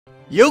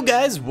Yo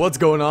guys, what's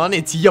going on?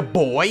 It's ya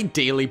boy,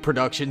 Daily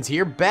Productions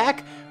here,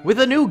 back with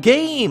a new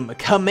game,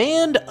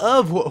 Command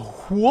of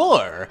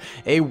War,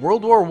 a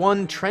World War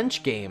I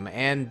trench game,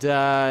 and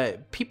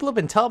people have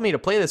been telling me to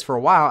play this for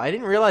a while. I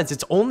didn't realize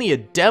it's only a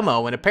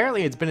demo, and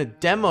apparently it's been a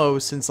demo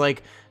since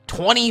like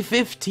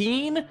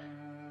 2015?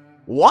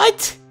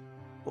 What?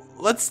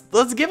 Let's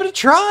give it a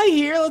try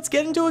here. Let's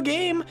get into a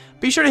game.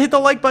 Be sure to hit the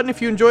like button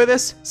if you enjoy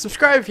this,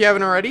 subscribe if you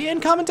haven't already,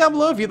 and comment down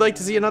below if you'd like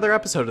to see another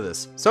episode of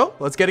this. So,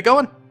 let's get it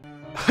going.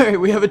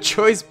 Alright, we have a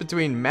choice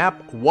between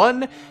map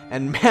 1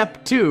 and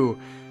map 2,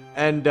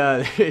 and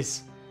they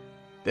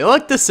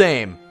look the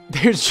same.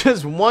 There's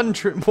just one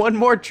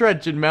more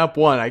trench in map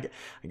 1. I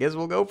guess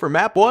we'll go for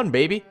map 1,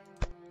 baby.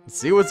 Let's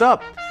see what's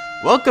up.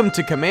 Welcome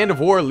to Command of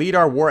War. Lead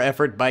our war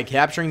effort by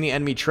capturing the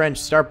enemy trench.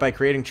 Start by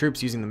creating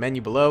troops using the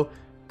menu below.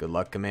 Good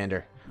luck,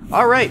 Commander.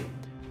 Alright.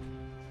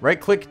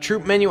 Right-click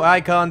troop menu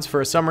icons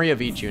for a summary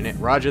of each unit.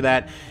 Roger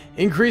that.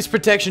 Increased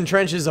protection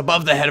trenches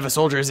above the head of a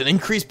soldier is an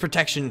increased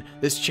protection.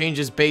 This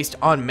changes based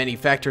on many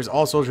factors.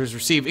 All soldiers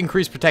receive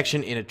increased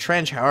protection in a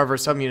trench. However,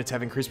 some units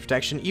have increased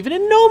protection even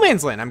in no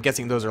man's land. I'm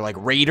guessing those are like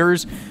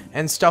raiders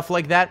and stuff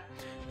like that.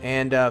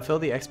 And fill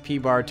the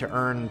XP bar to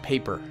earn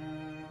paper.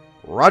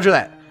 Roger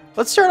that.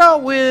 Let's start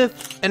out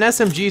with an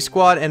SMG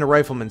squad and a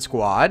rifleman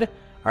squad.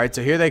 Alright,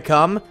 so here they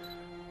come.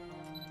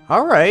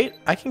 Alright,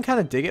 I can kind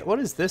of dig it. What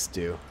does this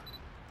do?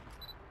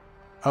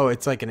 Oh,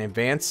 it's like an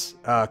advance.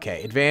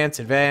 Okay, advance.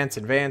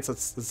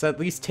 Let's at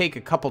least take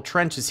a couple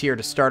trenches here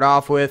to start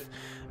off with.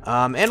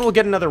 And we'll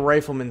get another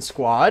rifleman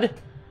squad,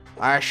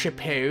 I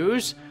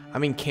suppose. I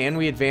mean, can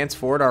we advance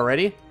forward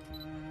already?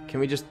 Can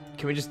we just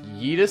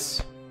yeet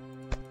us?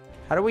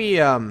 How do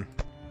we,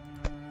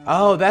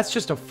 Oh, that's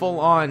just a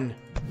full-on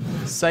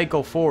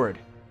cycle forward.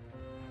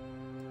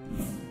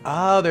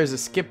 Oh, there's a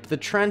skip the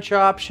trench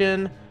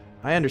option.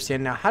 I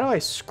understand now. How do I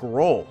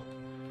scroll?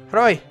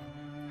 How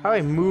do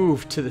I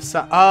move to the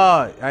side?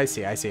 Oh, I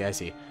see.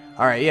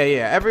 Alright,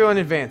 yeah. Everyone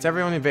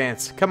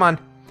advance. Come on.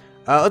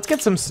 Let's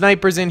get some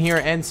snipers in here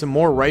and some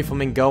more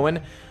riflemen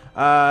going.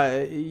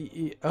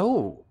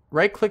 Oh,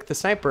 right-click the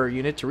sniper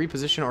unit to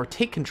reposition or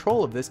take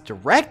control of this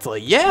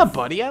directly. Yeah,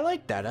 buddy, I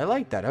like that.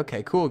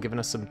 Okay, cool. Giving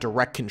us some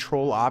direct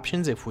control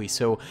options if we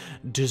so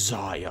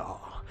desire.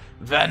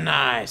 Very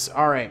nice.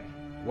 Alright.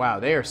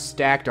 Wow, they are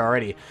stacked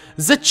already.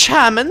 The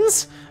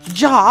Germans,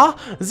 yeah,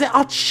 they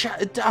are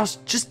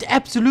just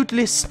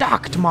absolutely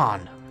stacked,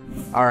 man.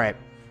 Alright.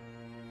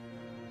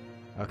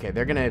 Okay,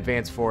 they're gonna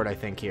advance forward, I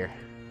think, here.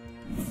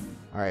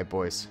 Alright,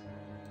 boys.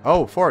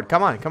 Oh, forward,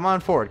 come on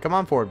forward,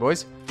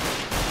 boys.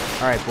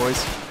 Alright,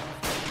 boys.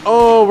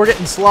 Oh, we're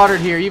getting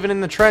slaughtered here, even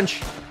in the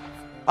trench.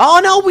 Oh,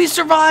 no, we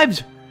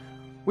survived!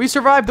 We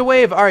survived the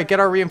wave. Alright, get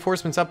our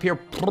reinforcements up here.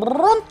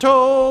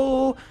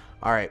 Pronto!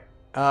 Alright.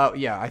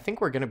 Yeah, I think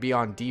we're gonna be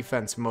on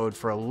defense mode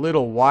for a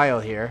little while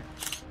here.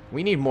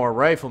 We need more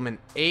riflemen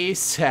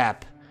ASAP.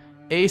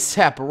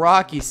 ASAP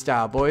Rocky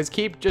style, boys.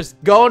 Keep just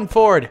going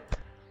forward.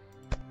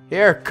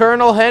 Here,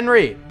 Colonel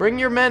Henry, bring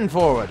your men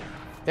forward.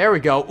 There we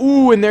go.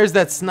 Ooh, and there's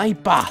that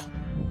sniper.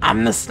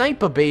 I'm the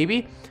sniper,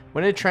 baby.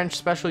 When in a trench,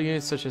 special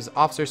units such as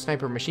officer,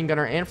 sniper, machine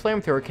gunner, and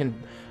flamethrower can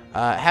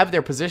have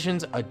their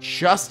positions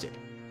adjusted.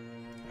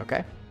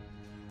 Okay.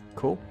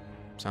 Cool.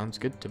 Sounds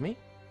good to me.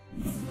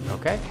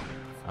 Okay.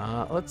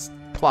 Let's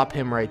plop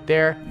him right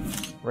there,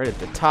 right at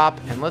the top,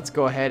 and let's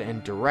go ahead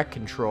and direct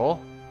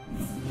control.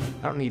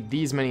 I don't need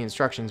these many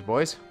instructions,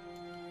 boys.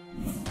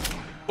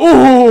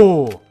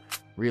 Ooh!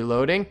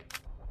 Reloading.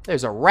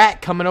 There's a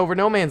rat coming over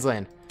no man's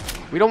land.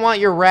 We don't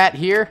want your rat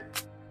here.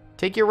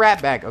 Take your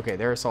rat back. Okay,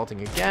 they're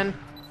assaulting again.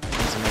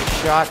 Here's a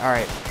nice shot.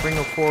 Alright, bring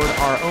forward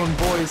our own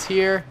boys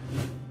here.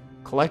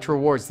 Collect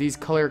rewards. These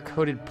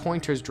color-coded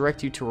pointers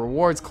direct you to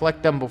rewards.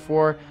 Collect them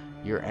before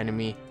your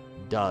enemy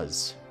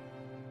does.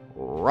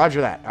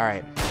 Roger that.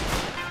 Alright.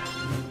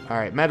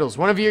 Alright, medals.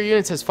 One of your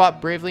units has fought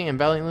bravely and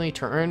valiantly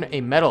to earn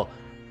a medal.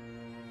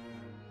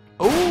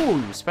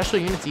 Oh, special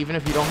units even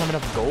if you don't have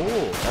enough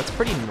gold. That's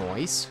pretty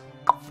nice.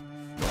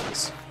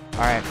 Nice.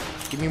 Alright,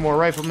 give me more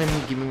riflemen.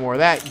 Give me more of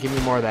that. Give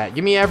me more of that.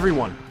 Give me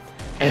everyone.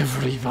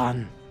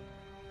 Everyone.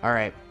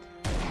 Alright.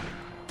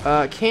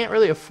 Can't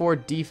really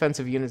afford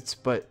defensive units,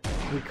 but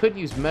we could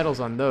use medals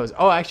on those.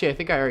 Oh, actually, I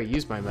think I already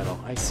used my medal.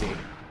 I see.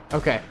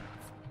 Okay.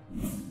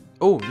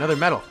 Oh, another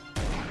medal.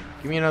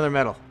 Give me another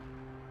medal.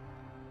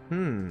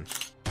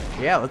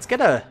 Yeah, let's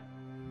get a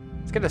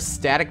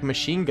static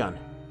machine gun.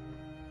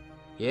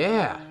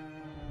 Yeah.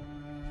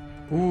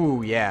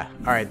 Ooh, yeah.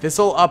 Alright,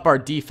 this'll up our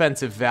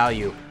defensive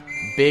value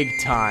big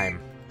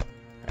time.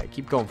 Alright,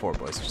 keep going forward,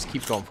 boys. Just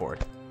keep going forward.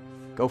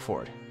 Go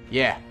forward.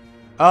 Yeah.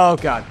 Oh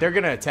god, they're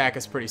gonna attack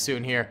us pretty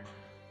soon here.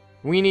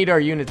 We need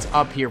our units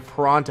up here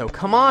pronto.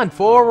 Come on,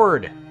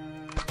 forward!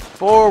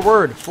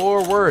 Forward.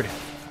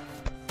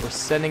 We're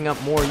sending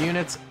up more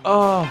units.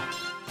 Oh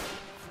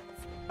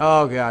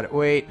god,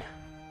 wait.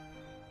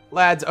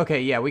 Lads,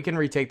 okay, yeah, we can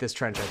retake this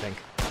trench, I think.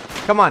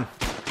 Come on.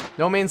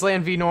 No man's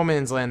land v no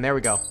man's land. There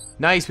we go.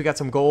 Nice, we got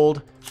some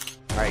gold.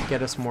 Alright,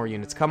 get us more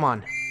units. Come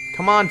on.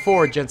 Come on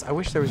forward, gents. I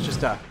wish there was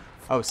just a...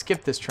 Oh,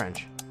 skip this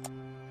trench.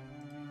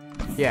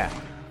 Yeah.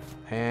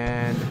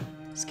 And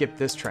skip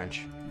this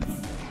trench.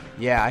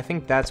 Yeah, I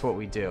think that's what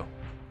we do.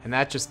 And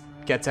that just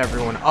gets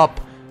everyone up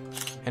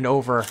and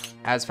over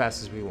as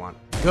fast as we want.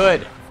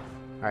 Good.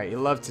 All right, you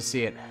love to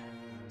see it.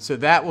 So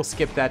that will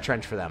skip that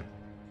trench for them.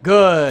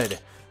 Good. All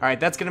right,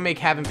 that's going to make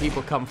having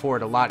people come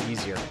forward a lot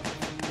easier.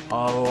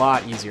 A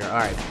lot easier. All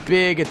right,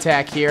 big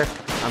attack here.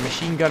 Our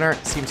machine gunner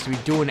seems to be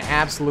doing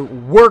absolute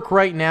work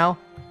right now.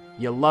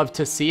 You love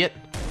to see it.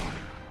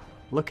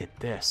 Look at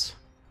this.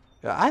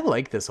 I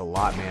like this a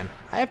lot, man.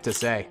 I have to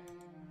say.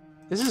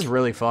 This is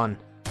really fun.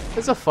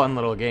 It's a fun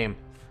little game.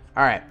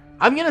 All right,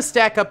 I'm going to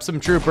stack up some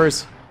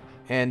troopers.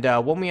 And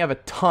when we have a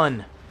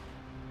ton,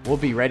 we'll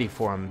be ready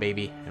for them,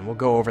 baby. And we'll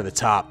go over the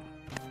top.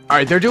 All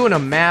right, they're doing a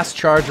mass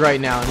charge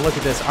right now. And look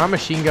at this. Our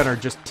machine gunner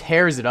just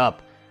tears it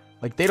up.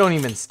 Like, they don't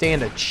even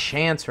stand a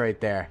chance right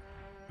there.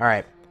 All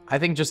right, I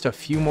think just a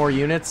few more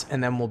units,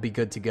 and then we'll be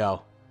good to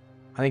go.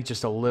 I think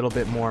just a little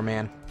bit more,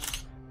 man.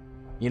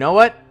 You know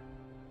what?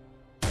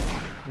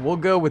 We'll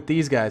go with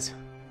these guys.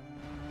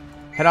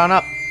 Head on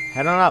up.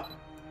 Head on up.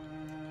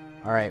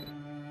 All right.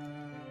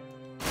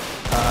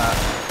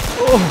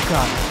 Oh,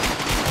 God.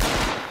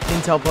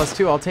 Intel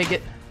 +2, I'll take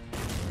it.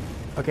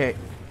 Okay.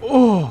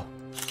 Oh,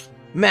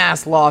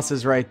 mass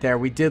losses right there.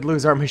 We did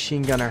lose our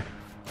machine gunner.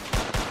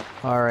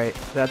 All right,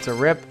 that's a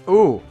rip.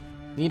 Ooh,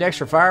 need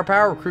extra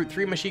firepower. Recruit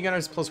 3 machine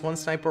gunners plus 1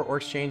 sniper or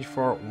exchange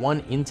for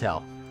 1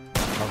 intel.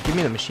 Oh, give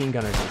me the machine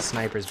gunners and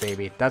snipers,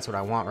 baby. That's what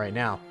I want right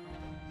now.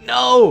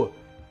 No!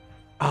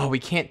 Oh, we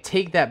can't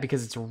take that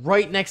because it's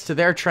right next to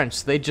their trench,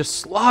 so they just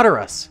slaughter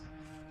us.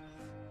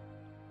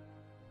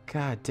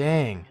 God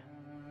dang.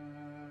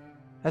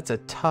 That's a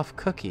tough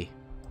cookie.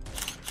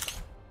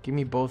 Give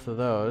me both of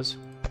those.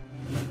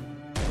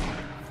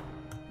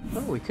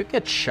 Oh, we could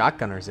get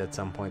shotgunners at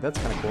some point. That's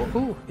kind of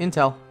cool. Ooh,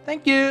 intel.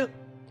 Thank you.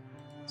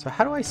 So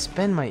how do I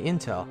spend my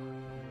intel?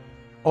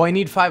 Oh, I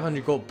need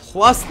 500 gold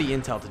plus the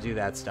intel to do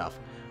that stuff.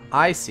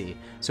 I see.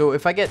 So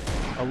if I get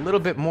a little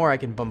bit more, I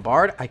can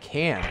bombard? I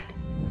can.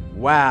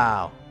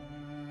 Wow.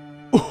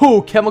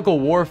 Ooh, chemical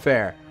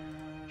warfare.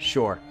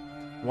 Sure.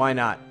 Why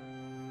not?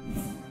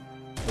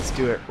 Let's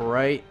do it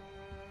right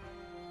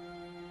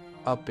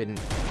up in...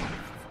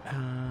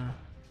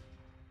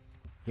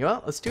 you know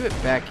what? Let's do it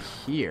back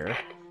here.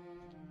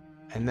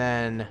 And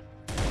then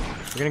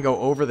we're going to go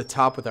over the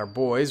top with our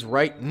boys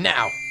right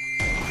now.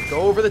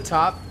 Go over the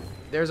top.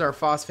 There's our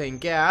phosphane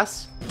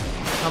gas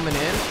coming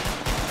in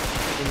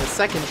the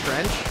second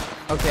trench.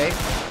 Okay,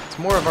 it's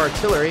more of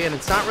artillery, and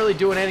it's not really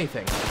doing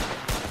anything.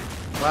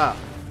 Wow.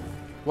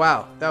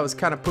 Wow, that was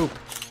kind of poop.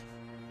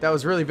 That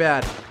was really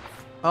bad.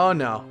 Oh,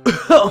 no.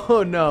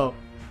 Oh, no.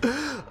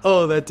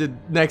 Oh, that did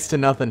next to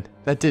nothing.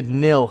 That did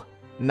nil.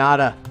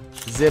 Nada.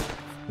 Zip.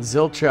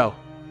 Zilcho.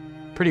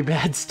 Pretty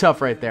bad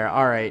stuff right there.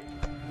 All right.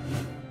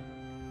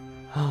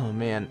 Oh,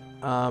 man.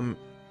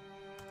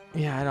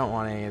 Yeah, I don't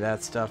want any of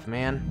that stuff,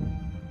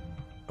 man.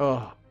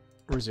 Oh,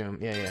 resume.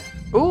 Yeah,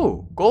 yeah.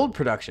 Ooh, gold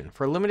production.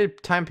 For a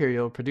limited time period,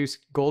 you'll produce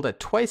gold at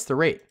twice the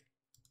rate.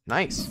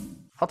 Nice.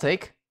 I'll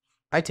take.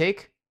 I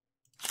take.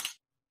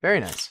 Very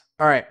nice.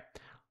 All right.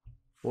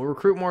 We'll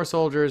recruit more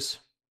soldiers,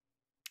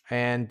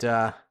 and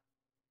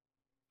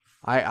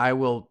I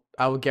will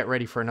get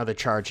ready for another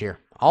charge here.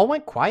 All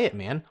went quiet,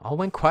 man. All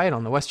went quiet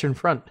on the Western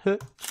Front. All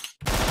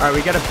right,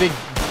 we got a big,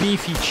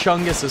 beefy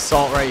Chungus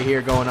assault right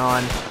here going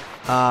on.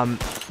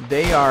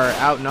 They are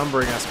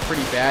outnumbering us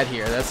pretty bad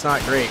here. That's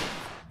not great.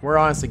 We're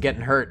honestly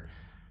getting hurt.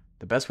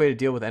 The best way to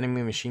deal with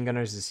enemy machine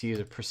gunners is to use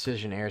a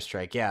precision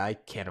airstrike. Yeah, I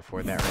can't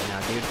afford that right now,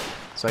 dude.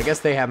 So I guess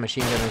they have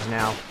machine gunners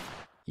now.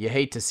 You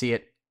hate to see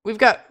it. We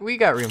got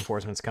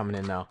reinforcements coming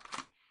in, though.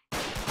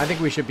 I think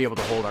we should be able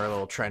to hold our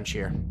little trench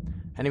here.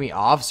 Enemy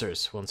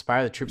officers will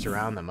inspire the troops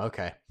around them.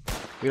 Okay.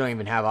 We don't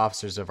even have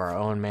officers of our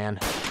own, man.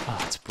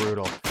 Oh, it's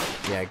brutal.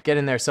 Yeah, get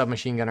in there,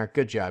 submachine gunner.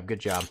 Good job, good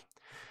job.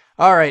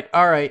 All right,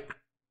 all right.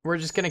 We're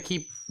just going to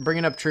keep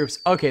bringing up troops.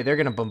 Okay, they're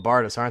going to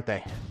bombard us, aren't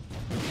they?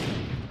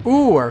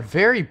 Ooh, our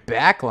very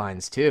back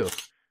lines, too.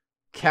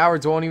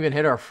 Cowards won't even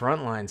hit our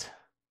front lines.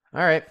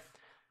 All right.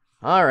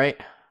 All right.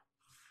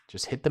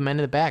 Just hit the men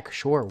in the back.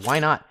 Sure, why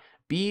not?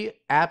 Be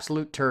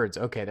absolute turds.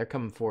 Okay, they're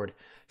coming forward.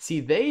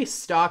 See, they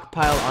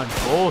stockpile on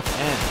both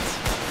ends.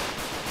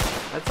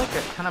 That's like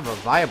a kind of a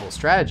viable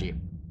strategy.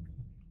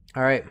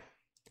 All right.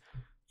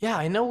 Yeah,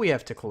 I know we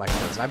have to collect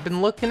those. I've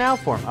been looking out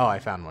for them. Oh, I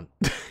found one.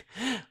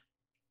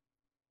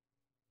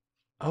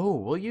 Oh,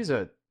 we'll use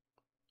a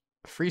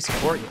free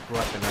support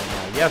weapon right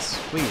now. Yes,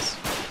 please.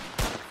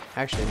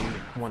 Actually,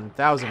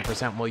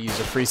 1000% we'll use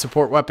a free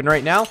support weapon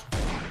right now.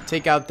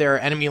 Take out their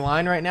enemy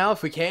line right now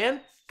if we can.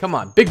 Come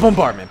on, big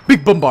bombardment.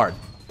 Big bombard.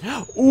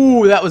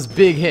 Ooh, that was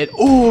big hit.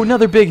 Ooh,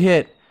 another big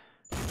hit.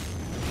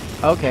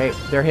 Okay,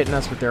 they're hitting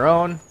us with their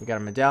own. We got a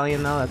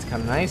medallion though. That's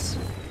kind of nice.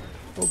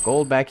 Oh,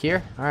 gold back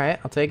here. All right,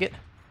 I'll take it.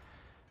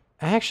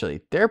 Actually,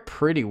 they're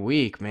pretty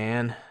weak,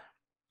 man.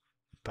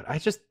 But I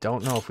just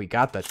don't know if we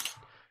got the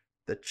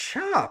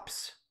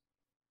chops.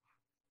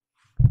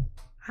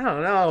 I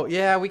don't know.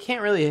 Yeah, we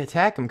can't really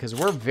attack them because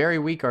we're very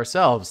weak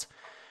ourselves.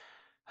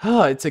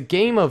 Oh, it's a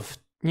game of,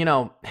 you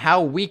know,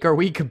 how weak are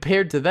we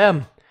compared to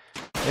them?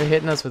 They're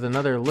hitting us with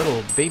another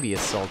little baby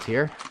assault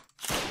here.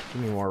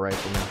 Give me more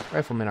riflemen.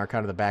 Riflemen are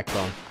kind of the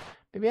backbone.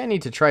 Maybe I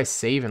need to try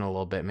saving a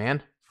little bit,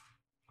 man.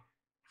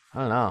 I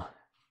don't know.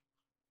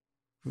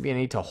 Maybe I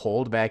need to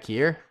hold back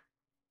here.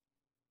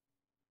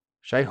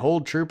 Should I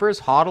hold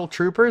troopers? Hodl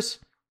troopers?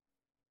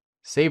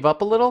 Save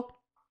up a little?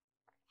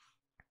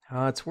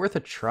 It's worth a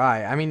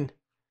try. I mean,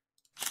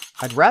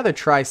 I'd rather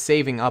try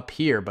saving up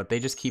here, but they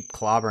just keep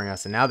clobbering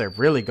us, and now they're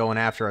really going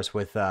after us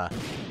with,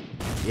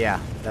 yeah,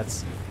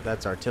 that's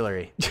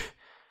artillery.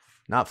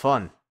 Not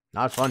fun.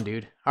 Not fun,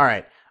 dude.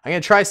 Alright, I'm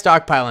gonna try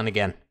stockpiling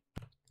again.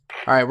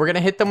 Alright, we're gonna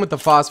hit them with the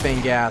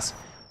phosphane gas,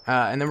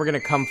 and then we're gonna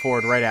come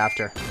forward right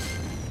after.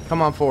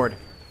 Come on forward.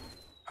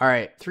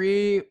 Alright,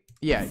 3...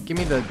 Yeah, give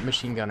me the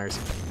machine gunners.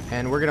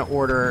 And we're gonna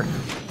order...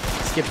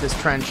 Skip this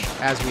trench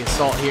as we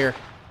assault here.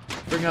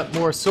 Bring up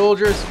more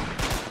soldiers.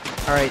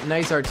 Alright,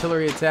 nice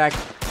artillery attack.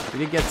 We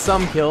did get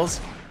some kills.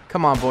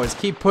 Come on, boys.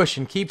 Keep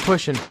pushing. Keep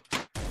pushing.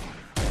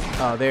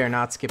 Oh, they are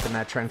not skipping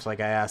that trench like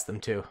I asked them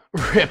to.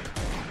 Rip.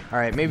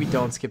 Alright, maybe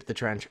don't skip the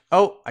trench.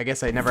 Oh, I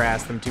guess I never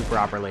asked them to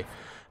properly.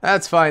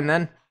 That's fine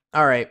then.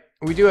 Alright,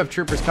 we do have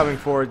troopers coming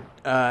forward.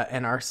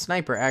 And our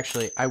sniper,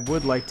 actually, I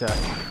would like to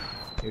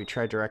maybe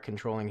try direct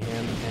controlling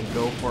him and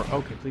go for...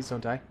 Okay, please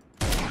don't die.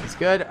 It's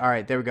good.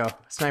 Alright, there we go.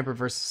 Sniper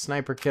versus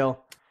sniper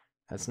kill.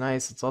 That's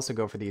nice. Let's also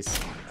go for these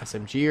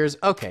SMGers.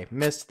 Okay,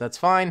 missed. That's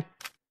fine.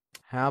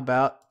 How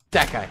about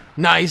that guy?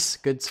 Nice.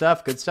 Good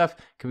stuff. Good stuff.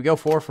 Can we go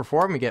 4 for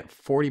 4 and we get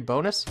 40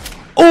 bonus?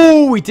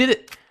 Oh, we did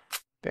it.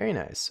 Very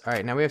nice. All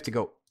right, now we have to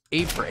go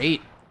 8 for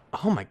 8.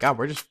 Oh my god,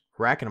 we're just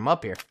racking them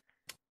up here.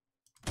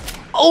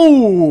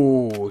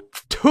 Oh,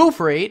 2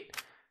 for 8.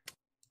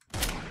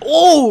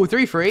 Oh,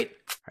 3 for 8.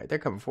 All right, they're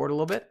coming forward a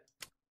little bit.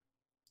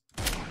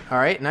 All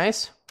right,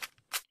 nice.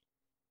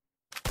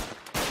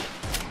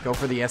 Go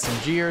for the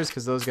SMGers,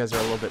 because those guys are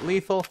a little bit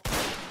lethal.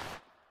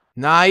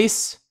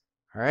 Nice.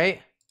 All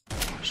right.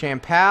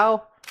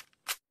 Champao.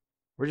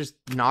 We're just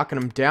knocking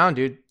them down,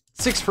 dude.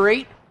 6 for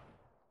 8.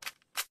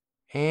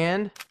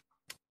 And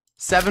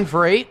 7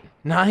 for 8.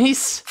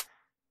 Nice.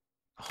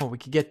 Oh, we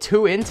could get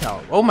 2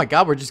 intel. Oh my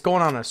god, we're just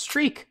going on a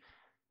streak.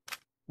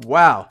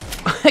 Wow.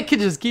 I could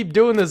just keep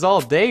doing this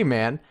all day,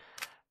 man.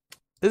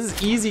 This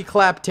is easy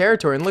clap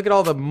territory, and look at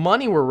all the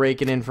money we're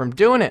raking in from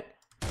doing it.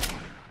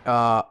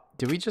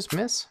 Did we just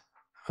miss?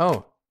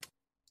 Oh.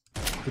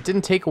 It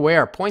didn't take away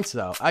our points,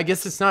 though. I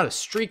guess it's not a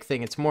streak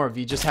thing. It's more of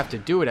you just have to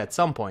do it at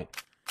some point.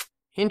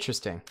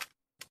 Interesting.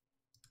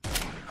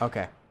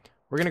 Okay.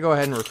 We're going to go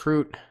ahead and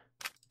recruit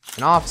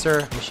an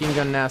officer, machine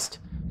gun nest,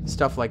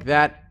 stuff like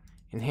that.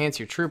 Enhance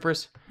your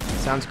troopers.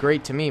 Sounds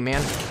great to me,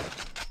 man.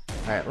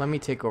 Alright, let me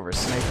take over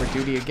sniper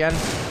duty again.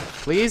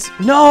 Please?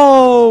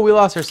 No! We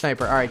lost our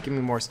sniper. Alright, give me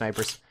more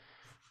snipers.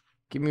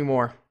 Give me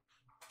more.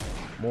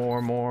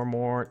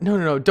 More.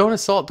 No. Don't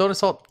assault. Don't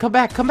assault. Come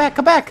back. Come back.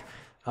 Come back.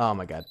 Oh,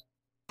 my God.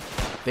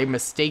 They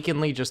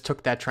mistakenly just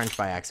took that trench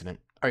by accident.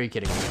 Are you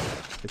kidding me?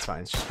 It's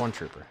fine. It's just 1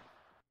 trooper.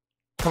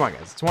 Come on,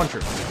 guys. It's 1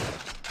 trooper.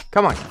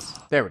 Come on, guys.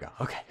 There we go.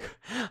 Okay.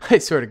 I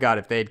swear to God,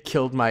 if they had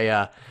killed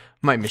my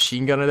my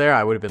machine gunner there,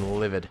 I would have been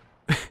livid.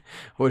 I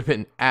would have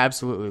been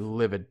absolutely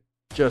livid.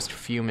 Just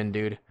fuming,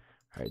 dude.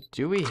 All right.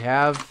 Do we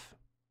have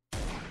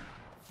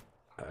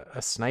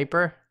a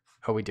sniper?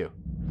 Oh, we do.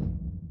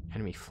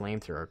 Enemy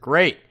flamethrower.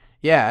 Great.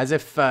 Yeah, as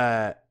if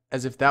that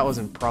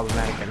wasn't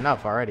problematic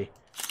enough already.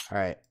 All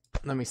right,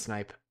 let me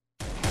snipe.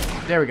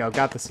 There we go.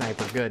 Got the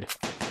sniper. Good.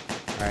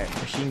 All right,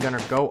 machine gunner,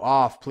 go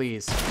off,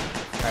 please.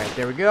 All right,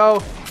 there we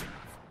go.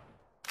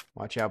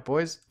 Watch out,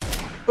 boys.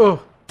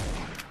 Oh.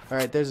 All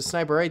right, there's a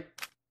sniper right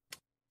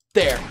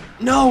there.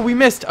 No, we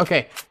missed.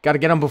 Okay, got to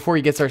get him before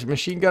he gets our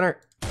machine gunner.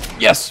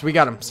 Yes, we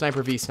got him.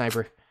 Sniper v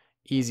sniper.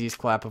 Easiest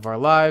clap of our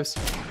lives.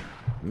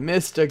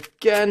 Missed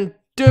again,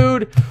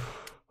 dude.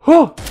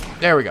 Whew.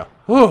 There we go.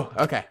 Whew.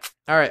 Okay.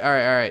 All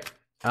right.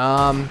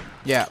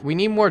 Yeah, we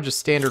need more just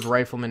standard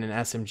riflemen and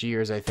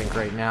SMGers, I think,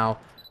 right now.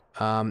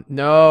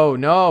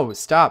 No.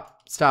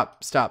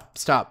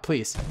 Stop,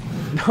 please.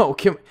 No,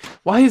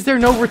 why is there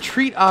no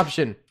retreat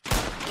option?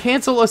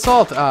 Cancel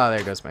assault. Ah,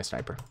 there goes my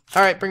sniper.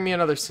 All right, bring me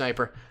another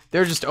sniper.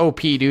 They're just OP,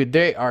 dude.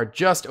 They are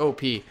just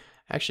OP.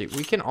 Actually,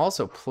 we can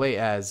also play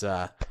as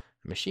a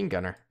machine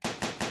gunner,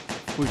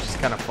 which is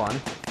kind of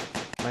fun.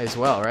 Might as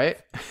well, right?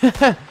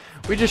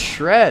 We just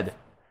shred.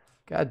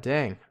 God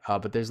dang.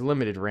 But there's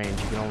limited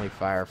range. You can only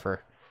fire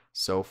for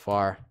so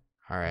far.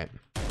 All right.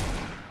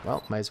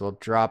 Well, might as well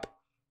drop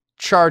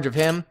charge of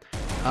him.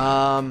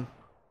 I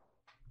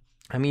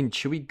mean,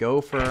 should we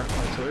go for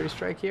artillery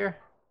strike here?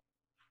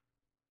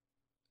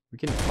 We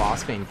can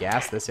phosphane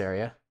gas this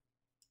area.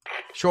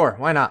 Sure,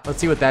 why not? Let's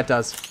see what that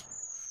does.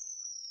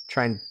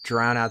 Try and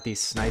drown out these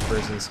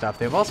snipers and stuff.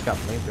 They've also got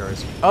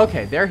flamethrowers.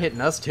 Okay, they're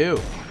hitting us too.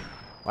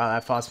 Wow,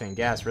 that phosphane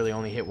gas really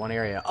only hit one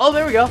area. Oh,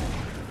 there we go.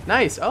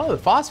 Nice. Oh, the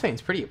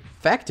phosphane's pretty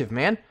effective,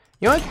 man.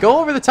 You know what? Go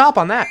over the top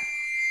on that.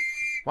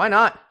 Why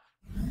not?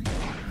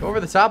 Go over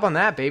the top on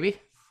that, baby.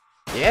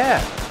 Yeah.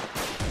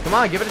 Come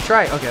on, give it a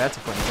try. Okay, that's a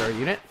flamethrower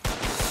unit.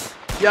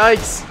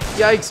 Yikes.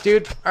 Yikes,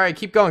 dude. All right,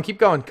 keep going.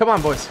 Come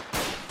on, boys.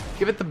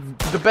 Give it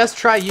the best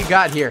try you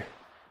got here.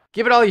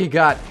 Give it all you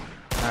got.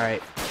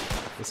 Alright.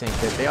 This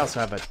ain't good. They also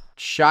have a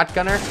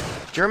shotgunner.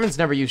 Germans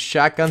never used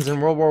shotguns in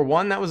World War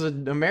I. That was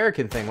an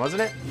American thing,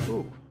 wasn't it?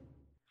 Ooh.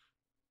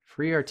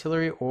 Free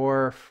artillery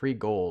or free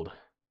gold?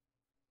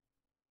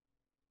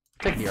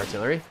 Take the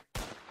artillery.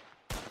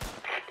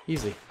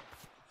 Easy.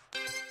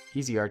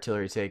 Easy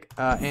artillery take.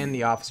 And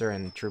the officer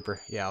and trooper.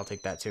 Yeah, I'll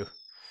take that too.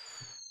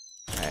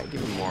 Alright,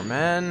 give me more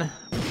men.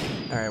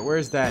 Alright,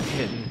 where's that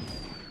hitting?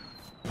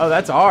 Oh,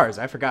 that's ours.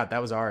 I forgot.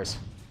 That was ours.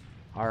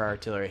 Our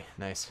artillery.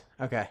 Nice.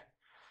 Okay.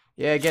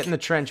 Yeah, get in the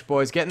trench,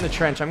 boys. Get in the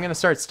trench. I'm going to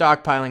start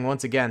stockpiling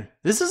once again.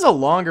 This is a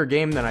longer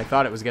game than I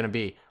thought it was going to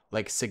be.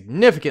 Like,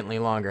 significantly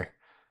longer.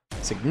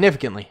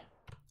 Significantly.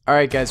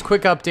 Alright, guys.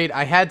 Quick update.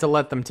 I had to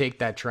let them take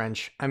that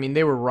trench. I mean,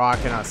 they were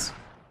rocking us.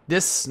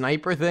 This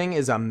sniper thing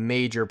is a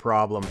major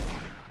problem.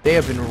 They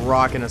have been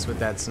rocking us with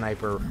that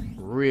sniper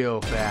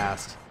real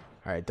fast.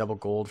 Alright, double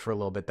gold for a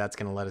little bit. That's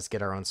going to let us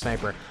get our own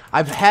sniper.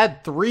 I've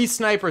had 3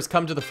 snipers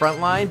come to the front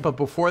line, but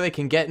before they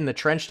can get in the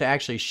trench to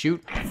actually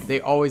shoot,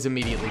 they always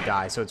immediately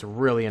die, so it's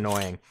really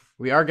annoying.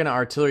 We are going to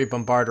artillery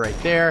bombard right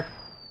there.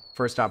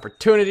 First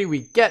opportunity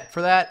we get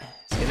for that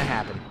is going to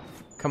happen.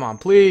 Come on,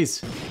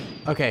 please.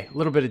 Okay, a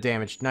little bit of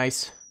damage.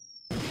 Nice.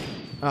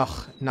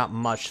 Ugh, not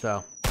much,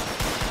 though.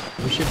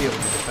 We should be able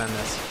to defend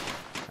this.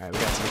 Alright, we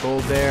got some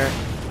gold there.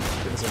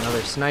 Give us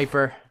another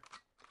sniper.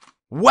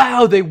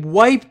 Wow, they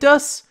wiped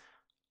us?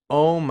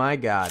 Oh my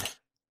god.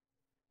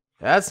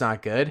 That's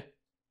not good.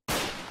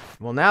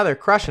 Well, now they're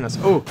crushing us.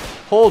 Oh,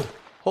 hold.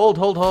 Hold,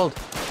 hold, hold.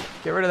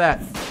 Get rid of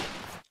that.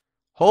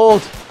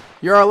 Hold.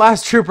 You're our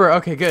last trooper.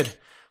 Okay, good.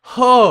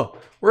 Oh,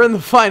 we're in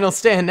the final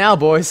stand now,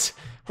 boys.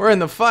 We're in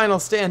the final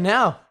stand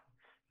now.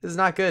 This is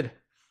not good.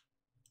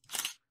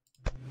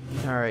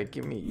 Alright,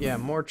 give me, yeah,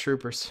 more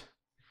troopers.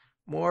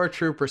 More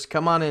troopers.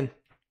 Come on in.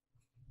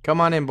 Come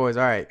on in, boys.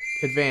 Alright,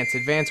 advance.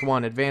 Advance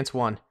one. Advance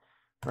one.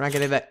 We're not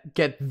gonna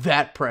get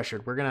that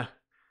pressured. We're gonna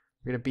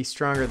be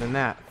stronger than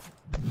that.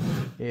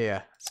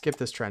 Yeah, skip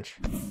this trench.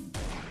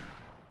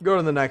 Go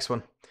to the next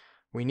one.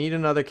 We need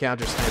another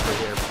counter sniper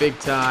here, big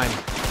time.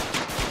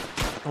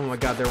 Oh my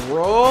god, they're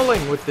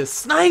rolling with this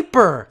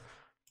sniper.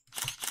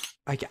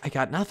 I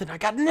got nothing. I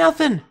got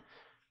nothing.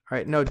 All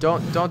right, no,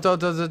 don't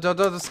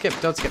skip.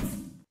 Don't skip.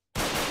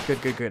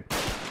 Good, good, good. All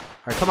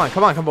right, come on,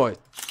 come on, come on,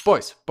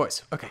 boys,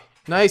 boys. Okay,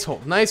 nice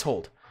hold, nice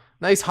hold,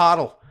 nice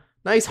hodl,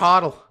 nice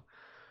hodl.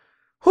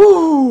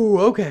 Whoo,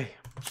 okay.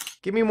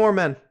 Give me more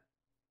men.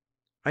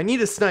 I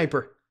need a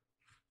sniper.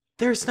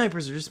 Their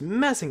snipers are just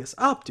messing us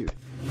up, dude.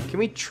 Can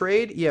we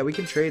trade? Yeah, we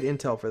can trade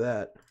intel for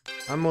that.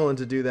 I'm willing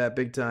to do that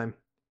big time.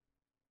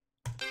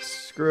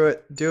 Screw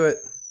it. Do it.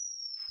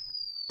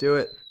 Do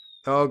it.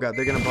 Oh, God,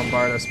 they're going to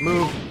bombard us.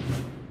 Move.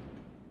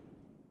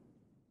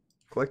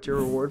 Collect your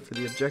reward for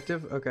the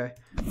objective. Okay.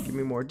 Give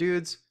me more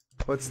dudes.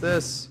 What's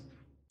this?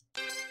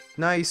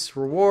 Nice.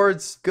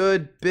 Rewards.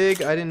 Good.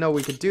 Big. I didn't know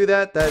we could do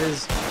that. That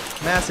is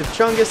massive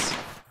chungus.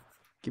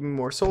 Give me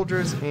more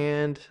soldiers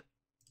and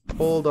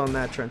hold on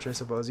that trench, I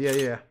suppose. Yeah,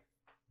 yeah.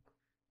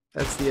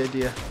 That's the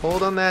idea.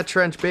 Hold on that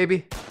trench,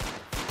 baby.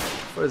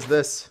 What is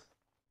this?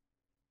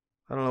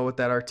 I don't know what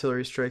that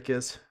artillery strike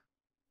is.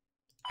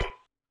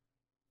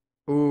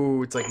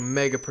 Ooh, it's like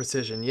mega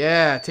precision.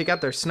 Yeah, take out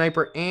their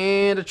sniper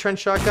and a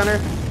trench shotgunner.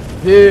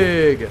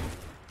 Big.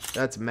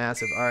 That's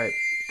massive. All right,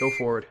 go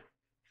forward.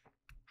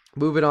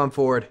 Move it on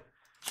forward.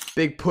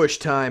 Big push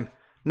time.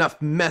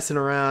 Enough messing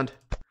around.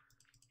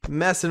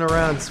 Messing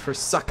around for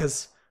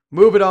suckers.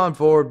 Move it on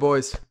forward,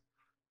 boys.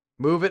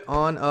 Move it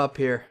on up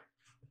here.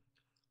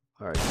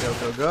 All right, go,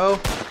 go, go.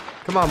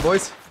 Come on,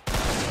 boys.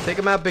 Take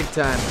them out big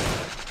time.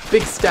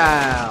 Big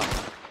style.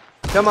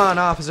 Come on,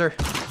 officer.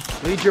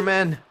 Lead your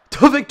men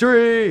to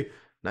victory.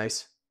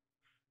 Nice.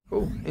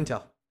 Oh,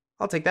 intel.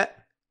 I'll take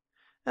that.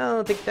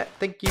 I'll take that.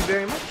 Thank you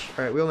very much.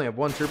 All right, we only have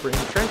one trooper in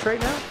the trench right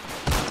now.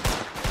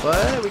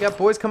 But we got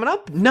boys coming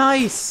up.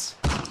 Nice.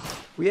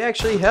 We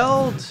actually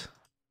held.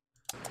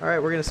 All right,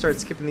 we're going to start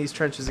skipping these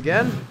trenches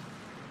again.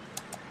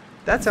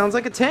 That sounds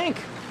like a tank.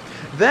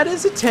 That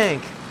is a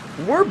tank.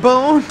 We're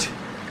boned.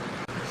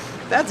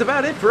 That's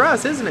about it for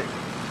us, isn't it?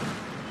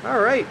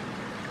 All right.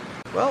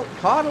 Well,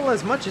 hodl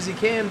as much as you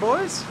can,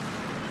 boys.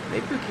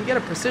 Maybe we can get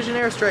a precision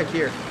airstrike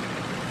here.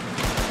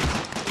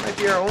 Might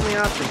be our only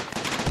option.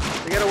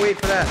 We gotta wait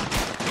for that.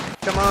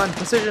 Come on,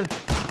 precision.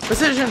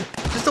 Precision.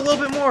 Just a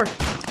little bit more.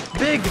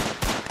 Big.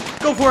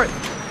 Go for it.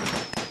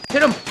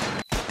 Hit him.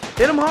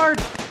 Hit him hard.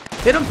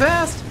 Hit him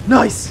fast.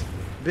 Nice.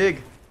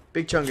 Big.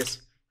 Big chungus.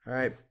 All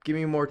right, give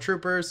me more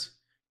troopers.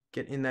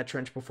 Get in that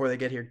trench before they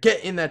get here.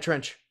 Get in that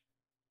trench.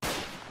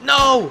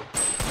 No!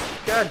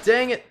 God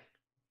dang it.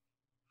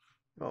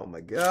 Oh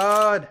my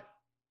god.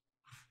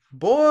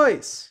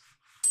 Boys.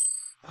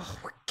 Oh,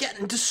 we're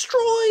getting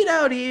destroyed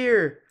out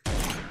here.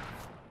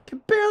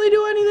 Can barely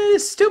do anything to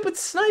these stupid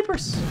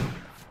snipers.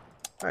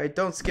 Alright,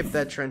 don't skip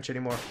that trench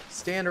anymore.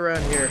 Stand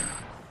around here.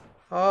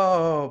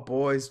 Oh,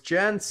 boys.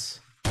 Gents.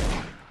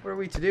 What are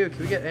we to do? Can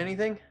we get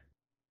anything?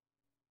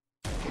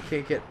 We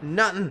can't get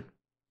nothing.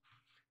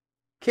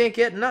 Can't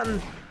get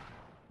nothing.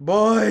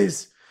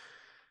 Boys.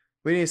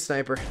 We need a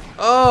sniper.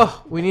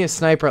 Oh, we need a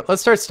sniper.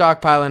 Let's start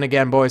stockpiling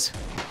again, boys.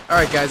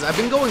 Alright, guys, I've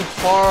been going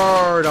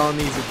hard on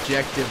these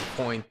objective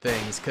point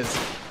things because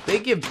they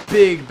give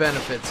big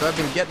benefits. So I've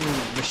been getting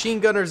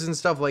machine gunners and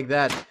stuff like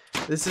that.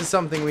 This is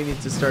something we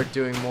need to start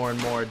doing more and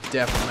more,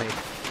 definitely.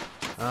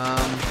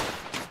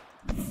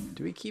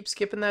 Do we keep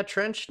skipping that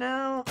trench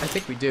now? I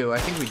think we do. I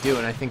think we do,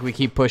 and I think we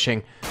keep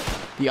pushing.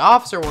 The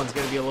officer one's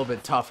going to be a little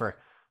bit tougher.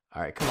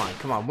 Alright, come on,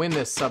 come on. Win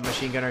this,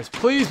 submachine gunners.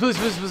 Please, please,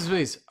 please, please,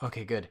 please.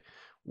 Okay, good.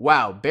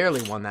 Wow,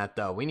 barely won that,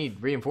 though. We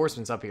need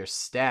reinforcements up here.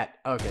 Stat.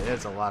 Okay,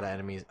 there's a lot of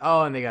enemies.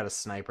 Oh, and they got a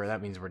sniper.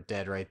 That means we're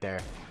dead right there.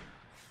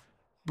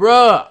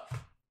 Bruh!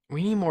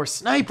 We need more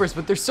snipers,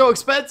 but they're so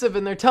expensive,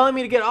 and they're telling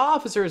me to get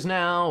officers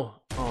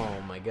now. Oh,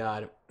 my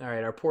God.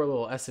 Alright, our poor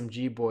little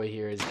SMG boy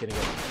here is going to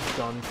get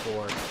done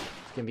for.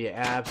 It's going to be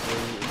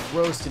absolutely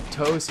roasted,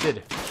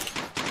 toasted.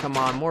 Come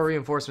on, more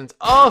reinforcements.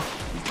 Oh,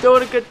 he's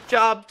doing a good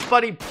job,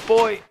 buddy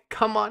boy.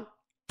 Come on.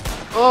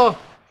 Oh,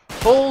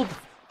 hold.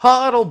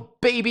 Huddle,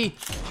 baby.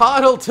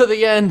 Huddle to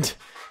the end.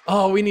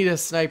 Oh, we need a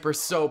sniper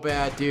so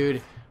bad,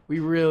 dude. We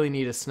really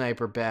need a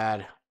sniper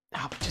bad.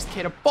 Oh, we just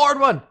can't afford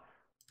one.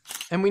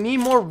 And we need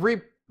more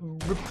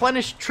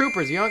replenished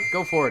troopers. You know what?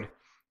 Go for it.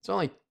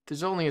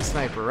 There's only a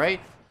sniper, right?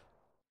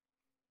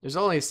 There's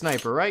only a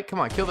sniper, right? Come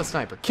on, kill the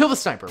sniper. Kill the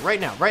sniper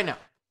right now, right now.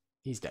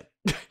 He's dead.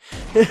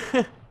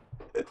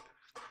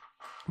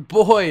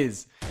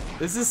 Boys,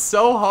 this is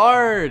so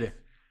hard.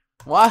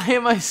 Why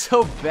am I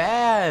so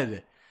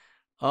bad?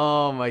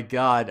 Oh my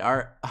God.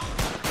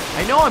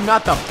 I know I'm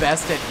not the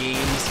best at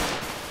games.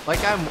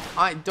 Like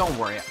don't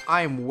worry.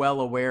 I am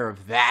well aware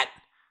of that.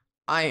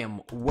 I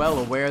am well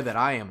aware that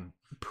I am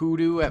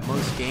poodoo at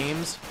most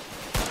games.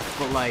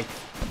 But like,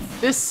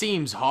 this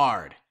seems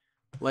hard.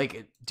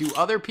 Like, do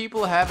other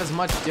people have as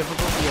much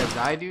difficulty as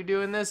I do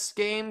doing this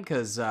game?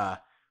 Cause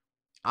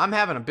I'm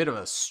having a bit of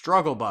a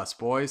struggle bus,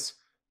 boys.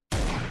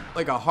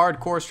 Like a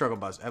hardcore struggle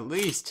bus. At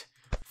least,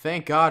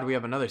 thank God we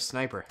have another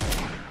sniper.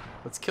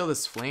 Let's kill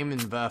this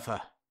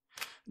Flammenwerfer.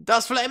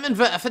 Das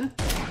Flammenwerfen!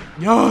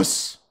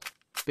 Yes!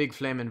 Big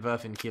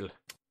Flammenwerfen kill.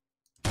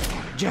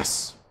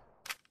 Yes!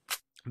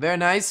 Very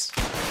nice.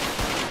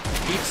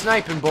 Keep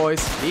sniping,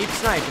 boys. Keep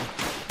sniping.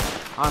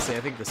 Honestly, I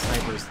think the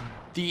sniper is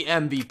the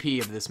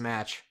MVP of this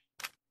match.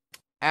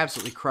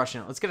 Absolutely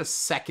crushing it. Let's get a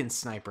second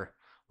sniper.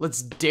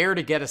 Let's dare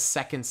to get a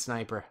second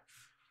sniper.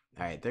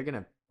 Alright, they're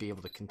gonna be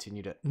able to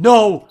continue to...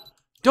 No!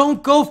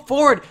 Don't go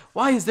forward!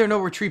 Why is there no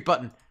retreat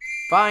button?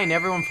 Fine,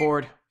 everyone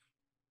forward.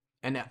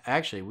 And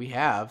actually, we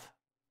have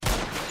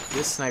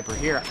this sniper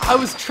here. I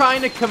was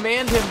trying to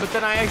command him, but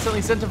then I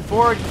accidentally sent him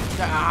forward.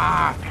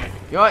 Ah!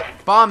 You know what?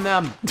 Bomb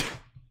them!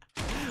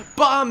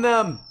 Bomb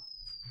them!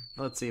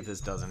 Let's see if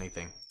this does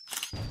anything.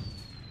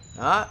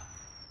 Ah.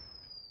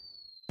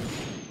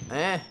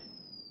 Eh.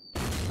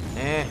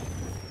 Eh.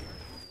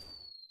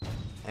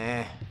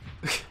 Eh.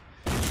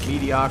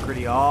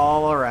 Mediocrity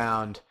all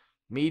around.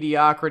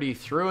 Mediocrity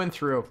through and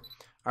through.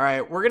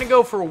 Alright, we're gonna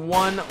go for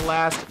one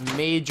last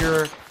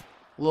major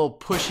little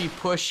pushy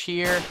push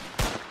here.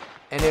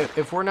 And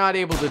if we're not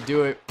able to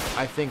do it,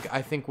 I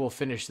think we'll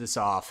finish this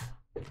off.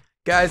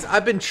 Guys,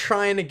 I've been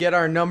trying to get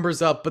our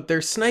numbers up, but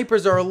their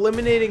snipers are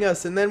eliminating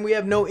us, and then we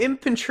have no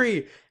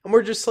infantry, and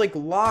we're just like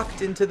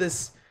locked into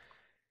this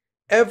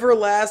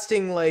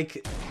everlasting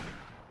like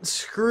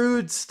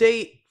screwed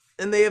state.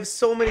 And they have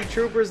so many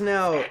troopers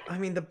now. I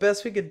mean, the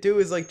best we could do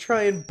is like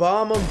try and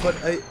bomb them, but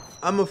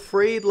I'm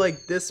afraid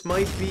like this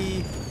might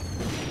be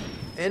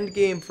end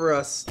game for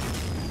us.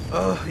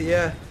 Oh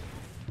yeah,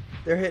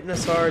 they're hitting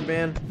us hard,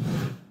 man.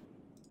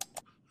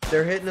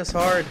 They're hitting us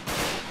hard.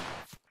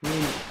 I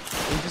mean,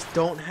 we just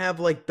don't have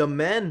like the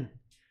men.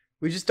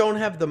 We just don't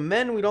have the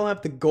men. We don't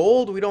have the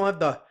gold. We don't have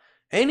the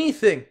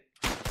anything.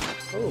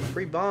 Oh,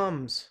 free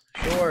bombs.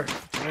 Sure,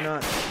 why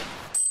not?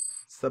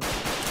 It's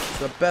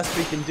the best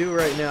we can do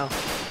right now.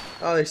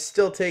 Oh, they're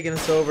still taking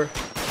us over.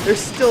 They're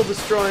still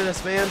destroying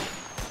us, man.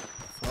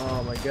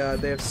 Oh my God,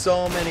 they have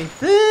so many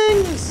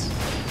things.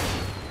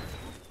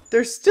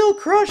 They're still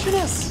crushing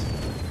us.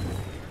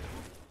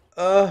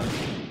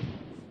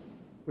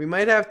 We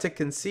might have to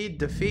concede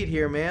defeat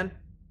here, man.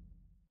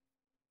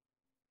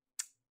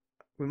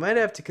 We might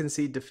have to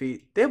concede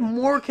defeat. They have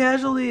more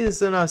casualties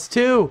than us,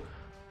 too.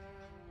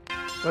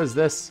 What is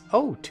this?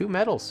 Oh, 2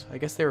 medals. I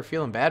guess they were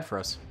feeling bad for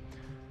us.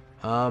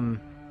 Oh,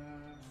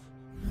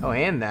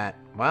 and that.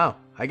 Wow.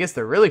 I guess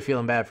they're really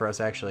feeling bad for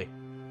us, actually.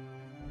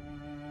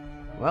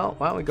 Well,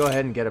 why don't we go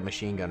ahead and get a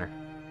machine gunner?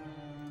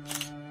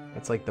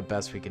 That's like the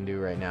best we can do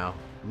right now.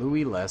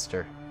 Louis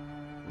Lester.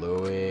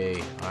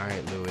 Louis.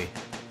 Alright, Louis.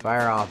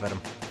 Fire off at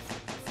him.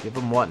 Give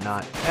him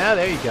whatnot. Ah,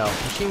 there you go.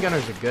 Machine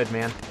gunners are good,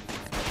 man.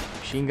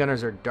 Machine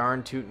gunners are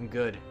darn tootin'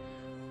 good.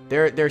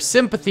 Their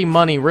sympathy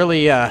money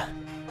really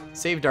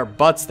saved our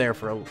butts there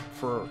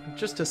for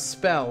just a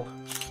spell.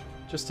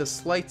 Just a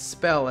slight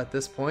spell at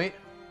this point.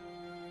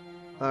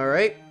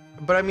 Alright.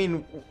 But I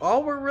mean,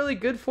 all we're really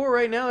good for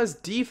right now is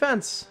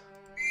defense.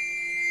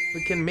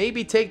 We can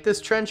maybe take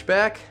this trench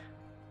back.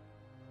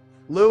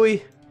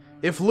 Louis.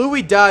 If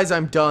Louis dies,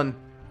 I'm done.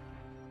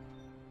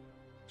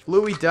 If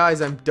Louis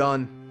dies, I'm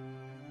done.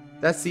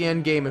 That's the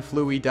end game if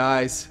Louis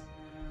dies.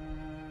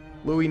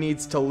 Louis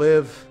needs to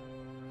live.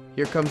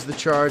 Here comes the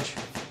charge.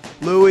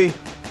 Louis,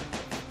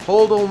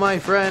 hodl, my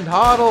friend,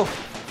 hodl.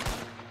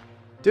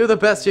 Do the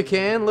best you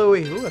can,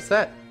 Louis. Ooh, what's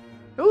that?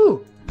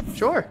 Ooh,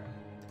 sure.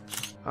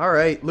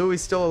 Alright, Louis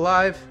still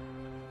alive.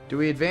 Do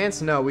we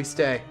advance? No, we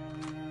stay.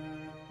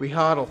 We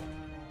hodl.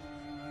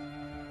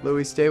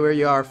 Louis, stay where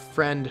you are,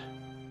 friend.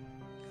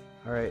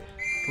 Alright,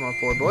 come on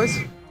forward, boys.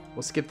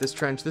 We'll skip this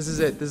trench. This is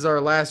it. This is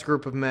our last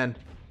group of men.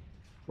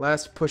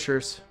 Last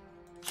pushers.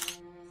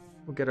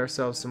 We'll get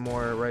ourselves some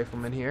more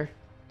riflemen here.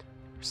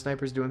 Our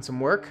sniper's doing some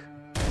work.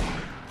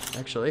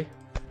 Actually,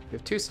 we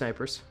have 2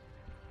 snipers.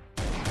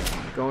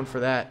 Going for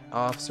that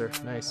officer.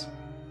 Nice.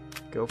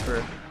 Go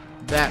for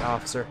that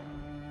officer.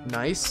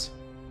 Nice.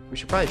 We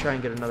should probably try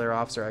and get another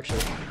officer,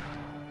 actually.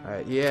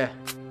 Alright, yeah.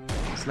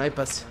 Snipe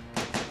us.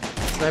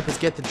 Snipers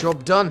get the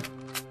job done.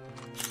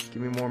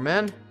 Give me more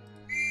men.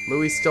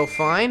 Louis still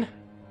fine.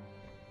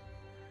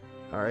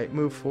 Alright,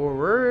 move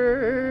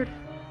forward.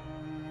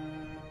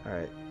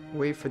 Alright,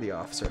 wait for the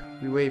officer.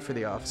 We wait for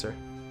the officer.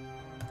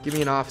 Give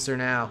me an officer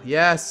now.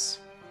 Yes!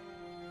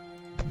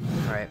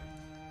 Alright.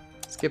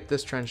 Skip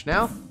this trench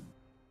now.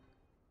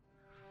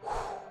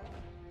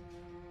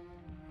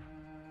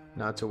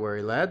 Not to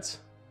worry, lads.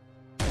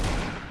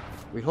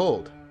 We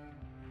hold.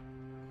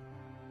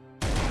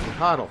 We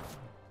hodl.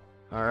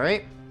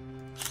 Alright.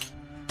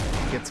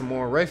 Get some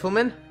more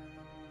riflemen.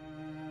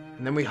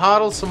 And then we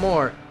hodl some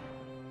more.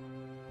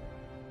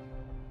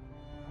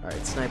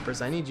 Alright,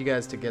 snipers, I need you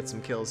guys to get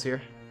some kills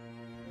here.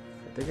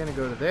 Right, they're gonna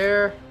go to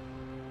there.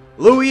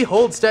 Louis,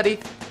 hold steady.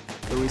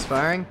 Louis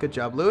firing. Good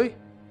job, Louis.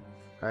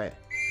 Alright,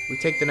 we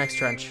take the next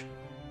trench.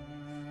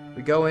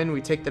 We go in,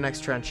 we take the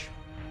next trench.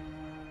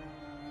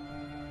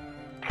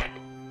 I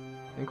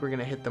think we're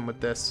gonna hit them with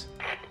this.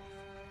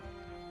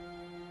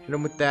 Hit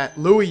them with that.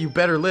 Louis, you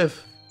better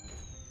live.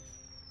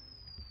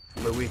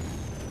 Louis.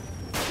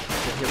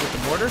 Get hit with the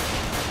mortar.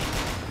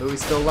 Louis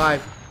still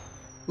alive.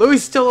 Louis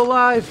still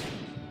alive!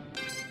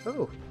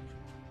 Oh.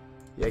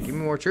 Yeah, give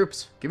me more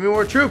troops. Give me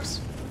more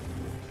troops!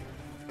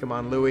 Come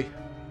on, Louis.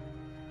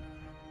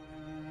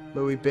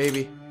 Louis,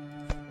 baby.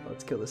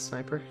 Let's kill this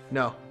sniper.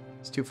 No,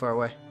 it's too far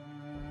away.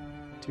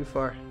 Too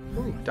far.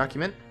 Ooh,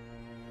 document.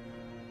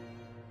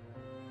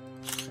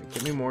 Right,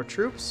 give me more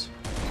troops.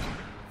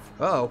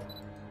 Uh-oh.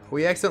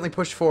 We accidentally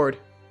pushed forward.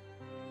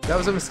 That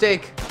was a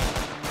mistake.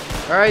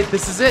 Alright,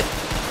 this is it.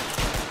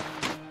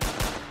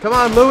 Come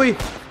on, Louis.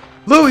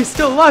 Louis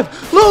still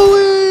alive.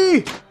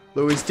 Louis!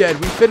 Louis dead.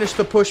 We finished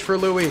the push for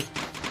Louis.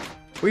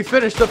 We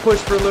finished the push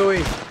for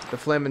Louis. The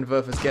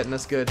Flammenwurf is getting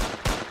us good.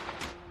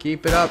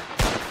 Keep it up.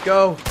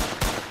 Go.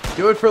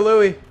 Do it for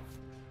Louis.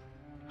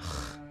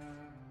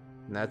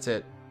 And that's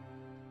it.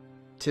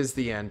 'Tis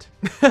the end.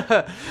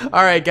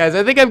 Alright, guys.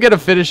 I think I'm going to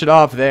finish it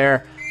off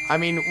there. I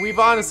mean, we've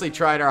honestly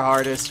tried our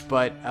hardest,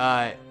 but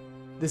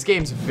this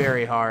game's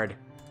very hard.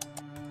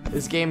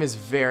 This game is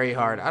very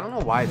hard. I don't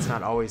know why it's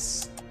not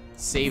always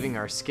saving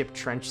our skip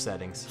trench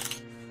settings.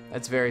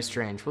 That's very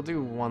strange. We'll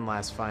do one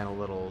last final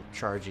little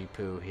chargy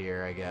poo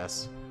here, I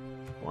guess.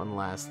 One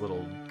last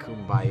little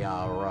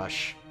kumbaya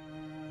rush.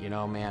 You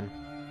know, man.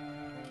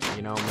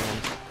 You know,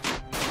 man.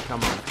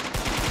 Come on.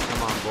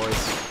 Come on,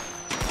 boys.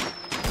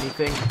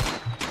 Anything?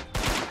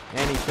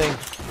 Anything?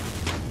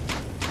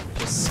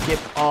 Just skip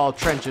all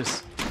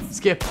trenches.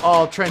 Skip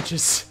all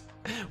trenches.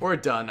 We're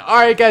done.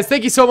 Alright, guys.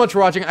 Thank you so much for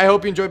watching. I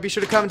hope you enjoyed. Be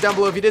sure to comment down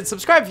below if you did.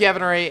 Subscribe if you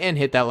haven't already. And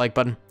hit that like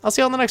button. I'll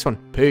see you on the next one.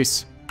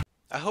 Peace.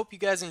 I hope you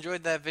guys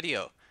enjoyed that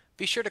video.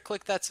 Be sure to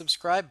click that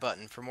subscribe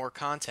button for more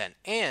content.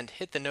 And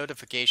hit the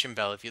notification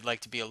bell if you'd like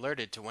to be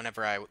alerted to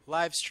whenever I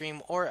live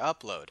stream or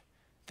upload.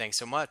 Thanks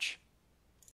so much.